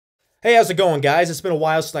Hey, how's it going, guys? It's been a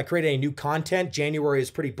while since I created any new content. January is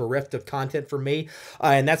pretty bereft of content for me,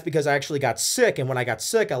 and that's because I actually got sick, and when I got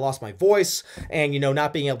sick, I lost my voice, and,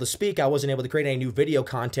 not being able to speak, I wasn't able to create any new video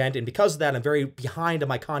content, and because of that, I'm very behind on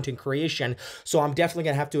my content creation, so I'm definitely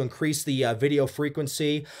going to have to increase the video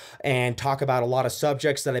frequency and talk about a lot of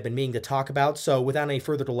subjects that I've been meaning to talk about. So without any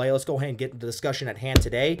further delay, let's go ahead and get into the discussion at hand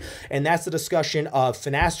today, and that's the discussion of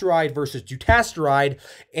finasteride versus dutasteride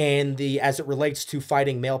and as it relates to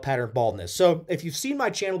fighting male pattern baldness. So if you've seen my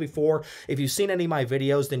channel before, if you've seen any of my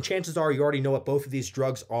videos, then chances are you already know what both of these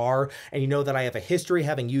drugs are, and you know that I have a history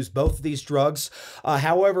having used both of these drugs.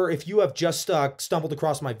 However, if you have just stumbled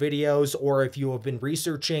across my videos, or if you have been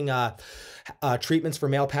researching treatments for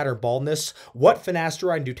male pattern baldness, what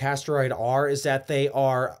finasteride and dutasteride are is that they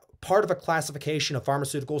are part of a classification of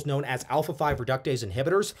pharmaceuticals known as alpha-5 reductase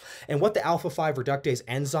inhibitors. And what the alpha-5 reductase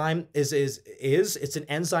enzyme is it's an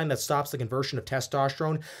enzyme that stops the conversion of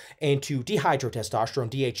testosterone into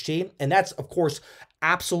dihydrotestosterone, DHT. And that's, of course,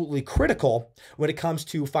 absolutely critical when it comes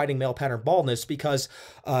to fighting male pattern baldness, because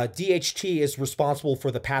DHT is responsible for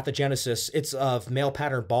the pathogenesis of male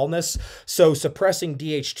pattern baldness. So suppressing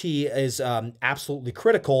DHT is absolutely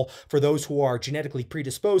critical for those who are genetically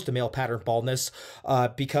predisposed to male pattern baldness,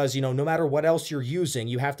 because no matter what else you're using,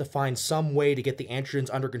 you have to find some way to get the androgens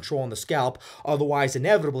under control on the scalp. Otherwise,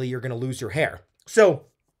 inevitably, you're going to lose your hair. So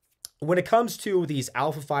when it comes to these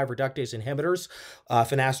alpha-5 reductase inhibitors,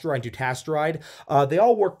 finasteride and dutasteride, they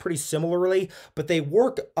all work pretty similarly, but they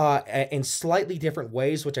work in slightly different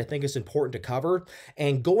ways, which I think is important to cover.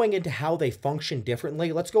 And going into how they function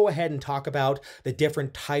differently, let's go ahead and talk about the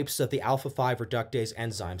different types of the alpha-5 reductase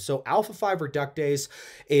enzyme. So alpha-5 reductase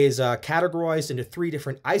is categorized into three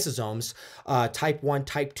different isosomes, type 1,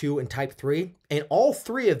 type 2, and type 3. And all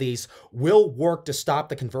three of these will work to stop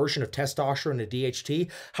the conversion of testosterone to DHT.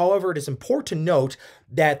 However, it is important to note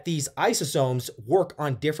that these isosomes work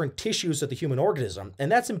on different tissues of the human organism. And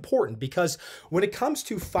that's important because when it comes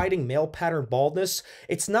to fighting male pattern baldness,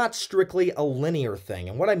 it's not strictly a linear thing.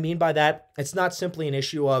 And what I mean by that, it's not simply an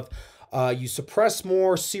issue of you suppress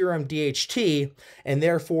more serum DHT and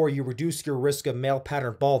therefore you reduce your risk of male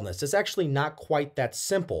pattern baldness. It's actually not quite that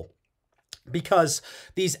simple, because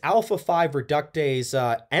these alpha-5 reductase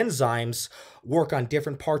enzymes work on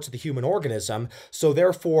different parts of the human organism. So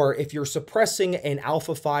therefore, if you're suppressing an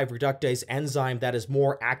alpha-5 reductase enzyme that is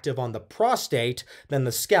more active on the prostate than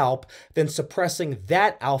the scalp, then suppressing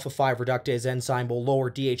that alpha-5 reductase enzyme will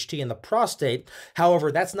lower DHT in the prostate.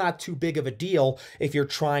 However, that's not too big of a deal if you're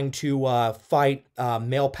trying to fight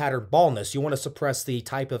male pattern baldness. You want to suppress the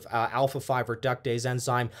type of alpha-5 reductase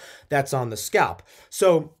enzyme that's on the scalp.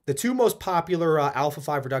 So the two most popular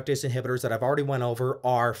alpha-5 reductase inhibitors that I've already went over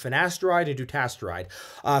are finasteride and dutasteride.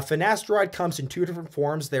 Finasteride comes in two different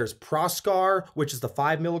forms. There's Proscar, which is the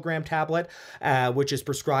 5 milligram tablet, which is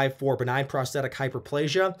prescribed for benign prostatic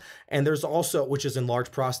hyperplasia, and there's also, which is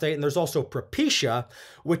enlarged prostate, and there's also Propecia,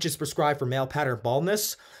 which is prescribed for male pattern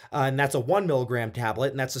baldness, and that's a 1 milligram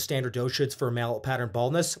tablet, and that's the standard dosage for male pattern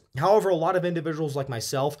baldness. However, a lot of individuals like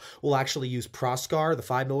myself will actually use Proscar, the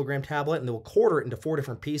 5 milligram tablet, and they will quarter it into 4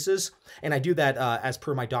 different pieces, and I do that as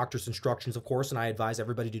per my doctor's instructions, of course, and I advise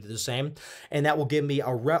everybody to do the same. And that will give me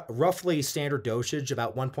a roughly standard dosage,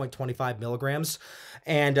 about 1.25 milligrams.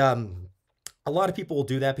 And a lot of people will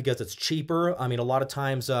do that because it's cheaper. I mean, a lot of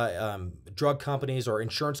times drug companies or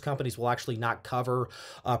insurance companies will actually not cover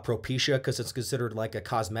Propecia because it's considered like a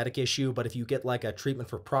cosmetic issue. But if you get like a treatment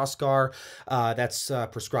for Proscar, that's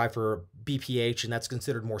prescribed for BPH, and that's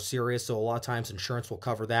considered more serious. So a lot of times insurance will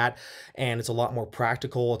cover that, and it's a lot more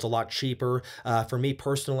practical. It's a lot cheaper. For me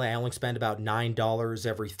personally, I only spend about $9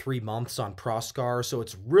 every 3 months on Proscar. So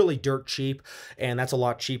it's really dirt cheap, and that's a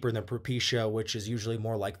lot cheaper than Propecia, which is usually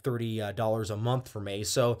more like $30 a month for me.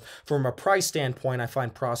 So from a price standpoint, I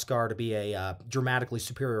find Proscar to be a dramatically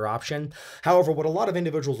superior option. However, what a lot of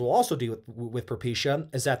individuals will also do with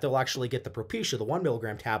Propecia is that they'll actually get the Propecia, the 1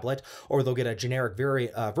 milligram tablet, or they'll get a generic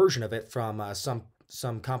version of it from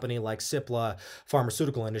some company like Cipla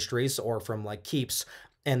Pharmaceutical Industries, or from like Keeps,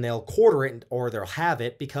 and they'll quarter it or they'll have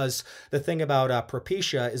it, because the thing about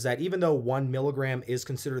Propecia is that even though 1 milligram is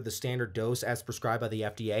considered the standard dose as prescribed by the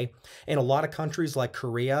FDA, in a lot of countries like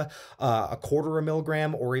Korea, a quarter of a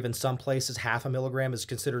milligram, or even some places half a milligram, is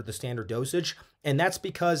considered the standard dosage. And that's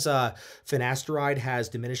because finasteride has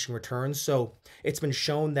diminishing returns. So it's been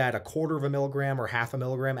shown that a quarter of a milligram or half a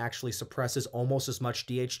milligram actually suppresses almost as much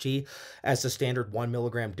DHT as the standard 1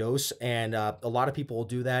 milligram dose. And a lot of people will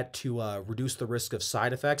do that to reduce the risk of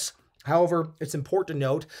side effects. However, it's important to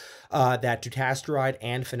note that dutasteride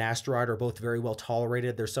and finasteride are both very well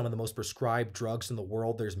tolerated. They're some of the most prescribed drugs in the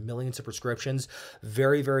world. There's millions of prescriptions.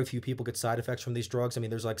 Very, very few people get side effects from these drugs. I mean,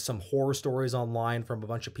 there's like some horror stories online from a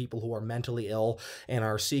bunch of people who are mentally ill and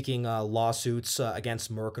are seeking lawsuits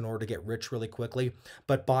against Merck in order to get rich really quickly.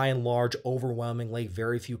 But by and large, overwhelmingly,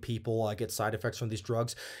 very few people get side effects from these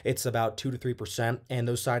drugs. It's about 2 to 3%, and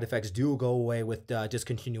those side effects do go away with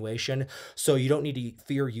discontinuation. So you don't need to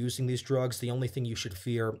fear using these drugs. The only thing you should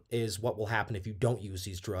fear is what will happen if you don't use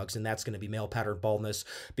these drugs, and that's going to be male pattern baldness,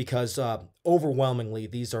 because overwhelmingly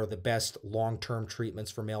these are the best long-term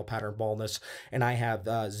treatments for male pattern baldness, and I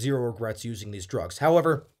have zero regrets using these drugs.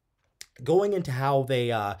 However, going into how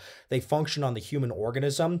they function on the human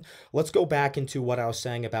organism, let's go back into what I was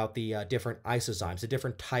saying about the different isozymes, the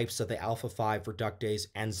different types of the alpha-5 reductase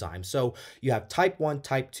enzyme. So you have type 1,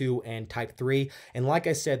 type 2, and type 3. And like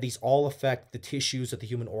I said, these all affect the tissues of the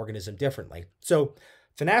human organism differently. So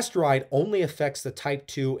finasteride only affects the type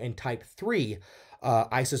 2 and type 3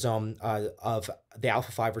 isosome of the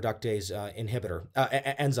alpha-5 reductase inhibitor,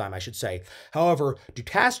 enzyme, I should say. However,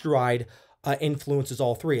 dutasteride influences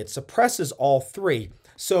all three. It suppresses all three.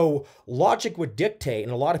 So logic would dictate,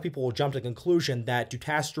 and a lot of people will jump to the conclusion that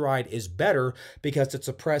dutasteride is better because it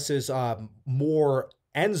suppresses more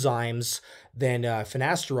enzymes than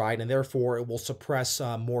finasteride, and therefore it will suppress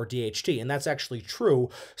more DHT. And that's actually true.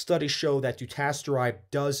 Studies show that dutasteride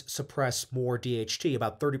does suppress more DHT,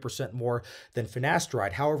 about 30% more than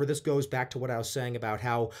finasteride. However, this goes back to what I was saying about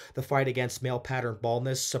how the fight against male pattern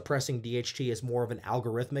baldness, suppressing DHT is more of an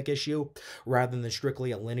algorithmic issue rather than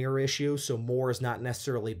strictly a linear issue, so more is not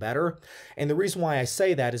necessarily better. And the reason why I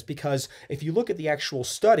say that is because if you look at the actual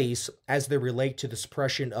studies as they relate to the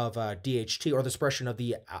suppression of DHT, or the suppression of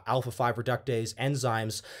the alpha-5 reductase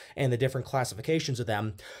enzymes and the different classifications of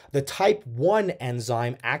them, the type 1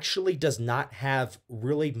 enzyme actually does not have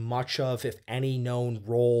really much of, if any, known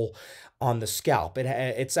role on the scalp.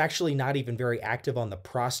 It's actually not even very active on the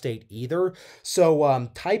prostate either. So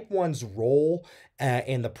type 1's role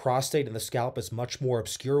in the prostate and the scalp is much more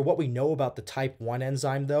obscure. What we know about the type 1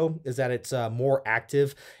 enzyme, though, is that it's more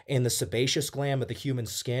active in the sebaceous gland of the human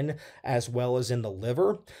skin as well as in the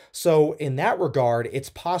liver. So in that regard,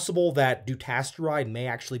 it's possible that dutasteride may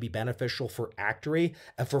actually be beneficial for acne,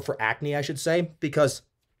 I should say, because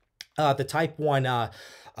the type 1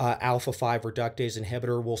 alpha-5 reductase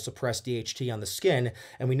inhibitor will suppress DHT on the skin,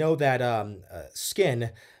 and we know that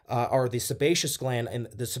skin or the sebaceous gland and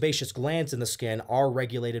the sebaceous glands in the skin are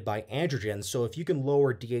regulated by androgens. So if you can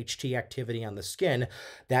lower DHT activity on the skin,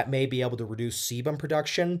 that may be able to reduce sebum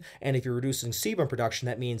production. And if you're reducing sebum production,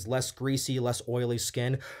 that means less greasy, less oily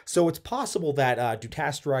skin. So it's possible that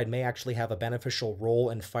dutasteride may actually have a beneficial role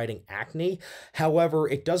in fighting acne. However,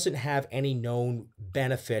 it doesn't have any known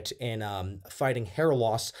benefit in fighting hair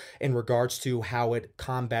loss in regards to how it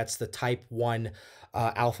combats the type 1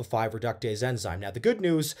 alpha-5 reductase enzyme. Now, the good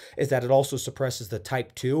news is that it also suppresses the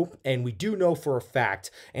type 2, and we do know for a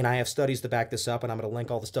fact, and I have studies to back this up, and I'm going to link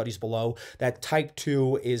all the studies below, that type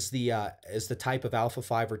 2 is the type of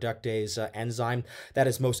alpha-5 reductase enzyme that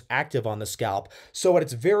is most active on the scalp. So at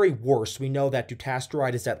its very worst, we know that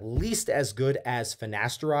dutasteride is at least as good as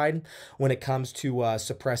finasteride when it comes to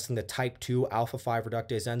suppressing the type 2 alpha-5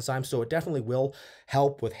 reductase enzyme. So it definitely will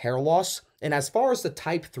help with hair loss. And as far as the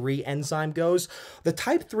type 3 enzyme goes, the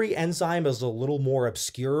type 3 enzyme is a little more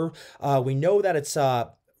obscure. We know that it's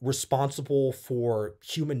responsible for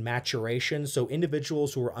human maturation. So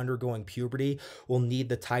individuals who are undergoing puberty will need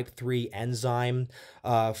the type 3 enzyme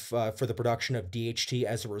for the production of DHT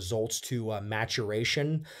as a result to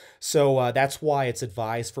maturation. So that's why it's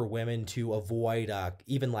advised for women to avoid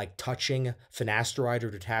even like touching finasteride or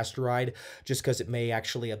dutasteride, just because it may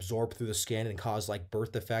actually absorb through the skin and cause like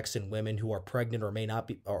birth defects in women who are pregnant or may not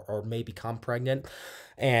be or may become pregnant.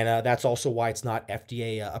 And that's also why it's not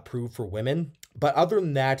FDA approved for women. But other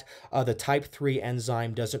than that, the type 3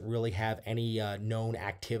 enzyme doesn't really have any known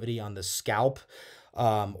activity on the scalp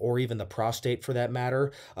or even the prostate for that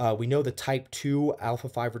matter. We know the type 2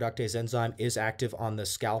 alpha-5 reductase enzyme is active on the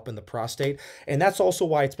scalp and the prostate, and that's also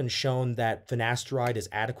why it's been shown that finasteride is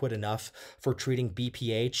adequate enough for treating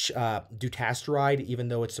BPH. Dutasteride, even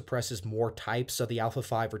though it suppresses more types of the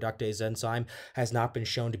alpha-5 reductase enzyme, has not been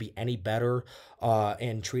shown to be any better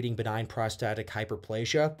in treating benign prostatic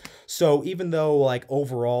hyperplasia. So even though like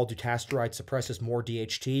overall dutasteride suppresses more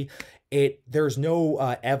DHT, there's no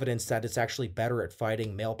evidence that it's actually better at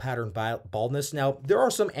fighting male pattern baldness. Now, there are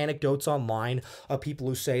some anecdotes online of people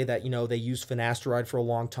who say that, you know, they used finasteride for a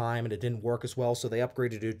long time and it didn't work as well, so they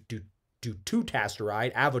upgraded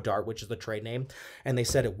Dutasteride, Avodart, which is the trade name, and they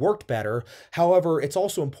said it worked better. However, it's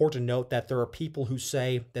also important to note that there are people who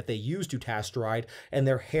say that they use dutasteride and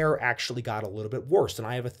their hair actually got a little bit worse, and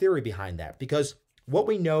I have a theory behind that, because what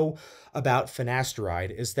we know about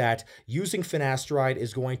finasteride is that using finasteride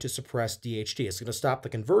is going to suppress DHT. It's going to stop the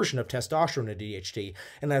conversion of testosterone to DHT,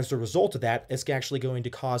 and as a result of that, it's actually going to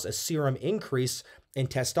cause a serum increase in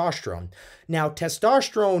testosterone. Now,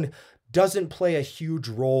 testosterone doesn't play a huge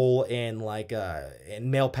role in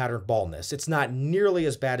in male pattern baldness. It's not nearly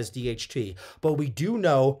as bad as DHT, but we do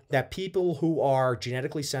know that people who are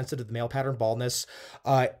genetically sensitive to male pattern baldness,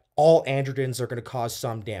 all androgens are going to cause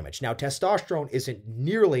some damage. Now, testosterone isn't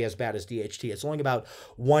nearly as bad as DHT. It's only about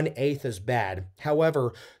 1/8 as bad.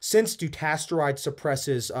 However, since dutasteride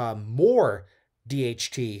suppresses more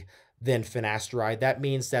DHT than finasteride, that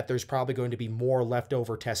means that there's probably going to be more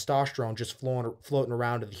leftover testosterone just floating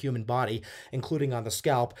around in the human body, including on the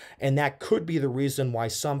scalp, and that could be the reason why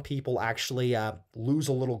some people actually lose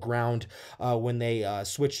a little ground when they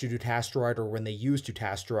switch to dutasteride or when they use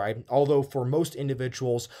dutasteride, although for most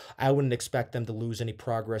individuals, I wouldn't expect them to lose any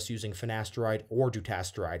progress using finasteride or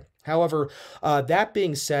dutasteride. However, that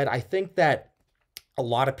being said, I think that a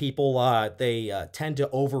lot of people, they tend to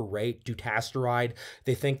overrate dutasteride.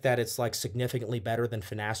 They think that it's like significantly better than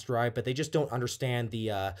finasteride, but they just don't understand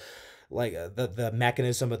the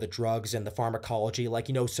mechanism of the drugs and the pharmacology. Like,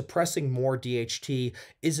 you know, suppressing more DHT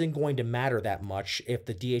isn't going to matter that much if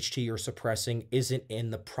the DHT you're suppressing isn't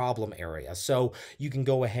in the problem area. So you can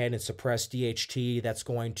go ahead and suppress DHT that's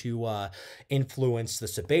going to influence the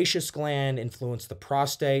sebaceous gland, influence the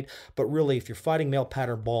prostate. But really, if you're fighting male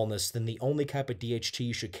pattern baldness, then the only type of DHT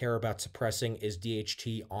you should care about suppressing is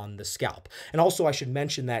DHT on the scalp. And also, I should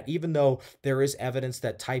mention that even though there is evidence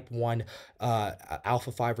that type 1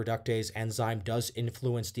 alpha-5 reductase enzyme does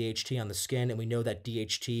influence DHT on the skin, and we know that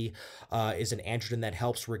DHT is an androgen that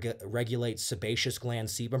helps regulate sebaceous gland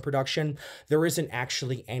sebum production, there isn't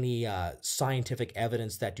actually any scientific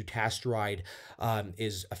evidence that dutasteride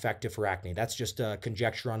is effective for acne. That's just a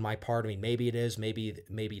conjecture on my part. I mean, maybe it is, maybe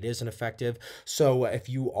it isn't effective. So if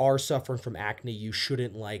you are suffering from acne, you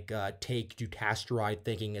shouldn't take dutasteride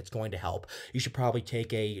thinking it's going to help. You should probably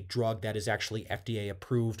take a drug that is actually FDA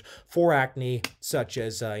approved for acne, such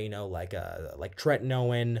as like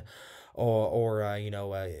tretinoin, or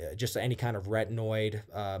just any kind of retinoid,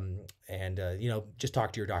 and just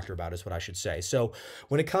talk to your doctor about it is what I should say. So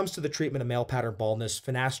when it comes to the treatment of male pattern baldness,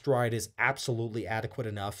 finasteride is absolutely adequate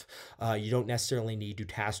enough. You don't necessarily need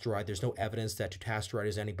dutasteride. There's no evidence that dutasteride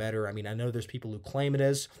is any better. I mean, I know there's people who claim it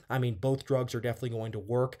is. I mean, both drugs are definitely going to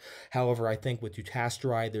work. However, I think with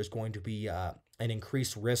dutasteride, there's going to be an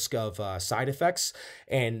increased risk of side effects,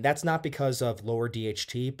 and that's not because of lower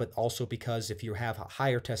DHT, but also because if you have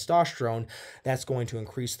higher testosterone, that's going to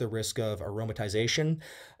increase the risk of aromatization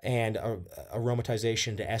and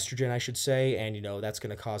aromatization to estrogen, I should say, and that's going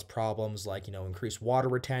to cause problems like increased water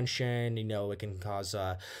retention. It can cause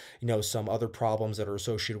some other problems that are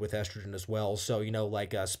associated with estrogen as well. So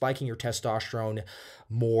spiking your testosterone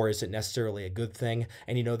more isn't necessarily a good thing,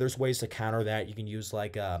 and there's ways to counter that. You can use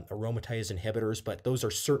aromatase inhibitors, but those are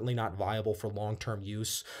certainly not viable for long-term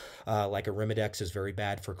use. Like Arimidex is very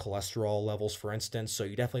bad for cholesterol levels, for instance, so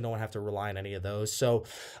you definitely don't have to rely on any of those. So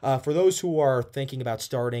for those who are thinking about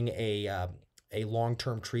starting a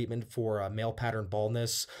long-term treatment for male pattern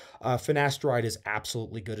baldness, finasteride is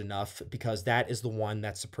absolutely good enough, because that is the one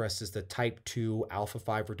that suppresses the type 2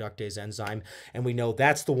 alpha-5 reductase enzyme, and we know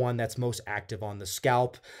that's the one that's most active on the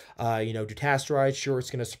scalp. Dutasteride, sure, it's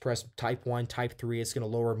going to suppress type 1, type 3, it's going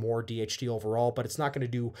to lower more DHT overall, but it's not going to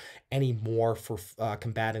do any more for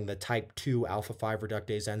combating the type 2 alpha-5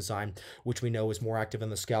 reductase enzyme, which we know is more active in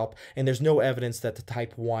the scalp, and there's no evidence that the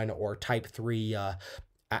type 1 or type 3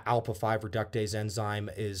 alpha-5 reductase enzyme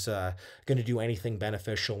is going to do anything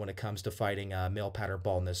beneficial when it comes to fighting male pattern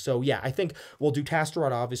baldness. So yeah, I think, well,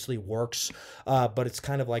 dutasteride obviously works, but it's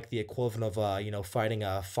kind of like the equivalent of fighting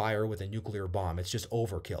a fire with a nuclear bomb. It's just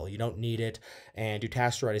overkill. You don't need it, and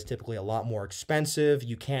dutasteride is typically a lot more expensive.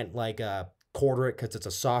 You can't quarter it because it's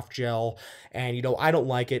a soft gel, and I don't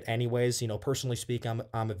like it anyways. Personally speaking,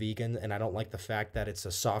 I'm a vegan, and I don't like the fact that it's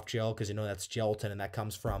a soft gel, because that's gelatin, and that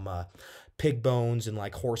comes from pig bones and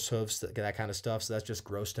horse hooves, that kind of stuff. So that's just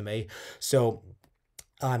gross to me. So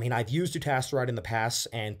I mean, I've used dutasteride in the past,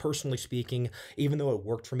 and personally speaking, even though it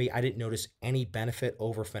worked for me, I didn't notice any benefit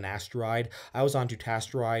over finasteride. I was on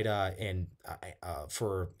dutasteride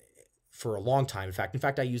for for a long time. In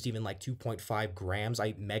fact, I used even like 2.5 grams.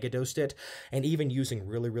 I mega dosed it, and even using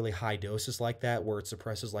really, really high doses like that, where it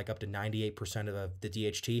suppresses like up to 98% of the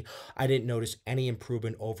DHT, I didn't notice any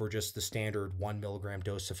improvement over just the standard 1 milligram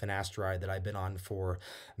dose of finasteride that I've been on for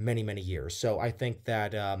many, many years. So I think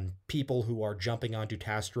that people who are jumping on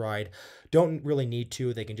dutasteride don't really need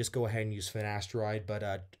to. They can just go ahead and use finasteride.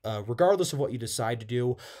 But regardless of what you decide to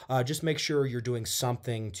do, just make sure you're doing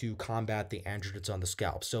something to combat the androgens on the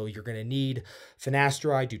scalp. So you're going to need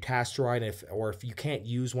finasteride, dutasteride, or if you can't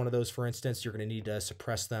use one of those, for instance, you're going to need to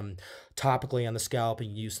suppress them topically on the scalp. You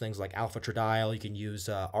can use things like alpha-tridiol. You can use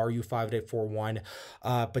RU5841,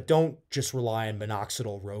 but don't just rely on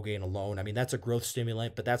minoxidil Rogaine alone. I mean, that's a growth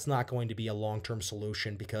stimulant, but that's not going to be a long-term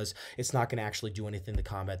solution because it's not going to actually do anything to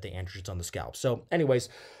combat the androgens on the scalp. So anyways,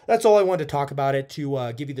 that's all I wanted to talk about it.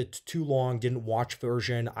 To give you the too long, didn't watch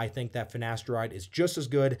version, I think that finasteride is just as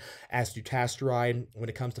good as dutasteride when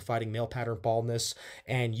it comes to fighting male pattern baldness,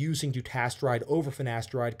 and using dutasteride over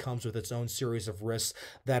finasteride comes with its own series of risks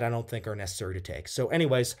that I don't think are necessary to take. So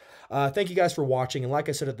anyways, thank you guys for watching, and like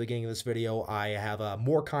I said at the beginning of this video, I have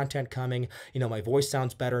more content coming. You know, my voice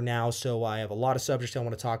sounds better now, so I have a lot of subjects I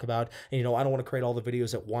want to talk about, and you know, I don't want to create all the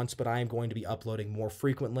videos at once, but I am going to be uploading more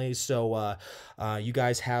frequently, so you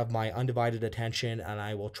guys have my undivided attention, and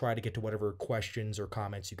I will try to get to whatever questions or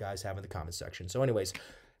comments you guys have in the comment section. So anyways,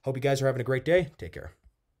 hope you guys are having a great day. Take care.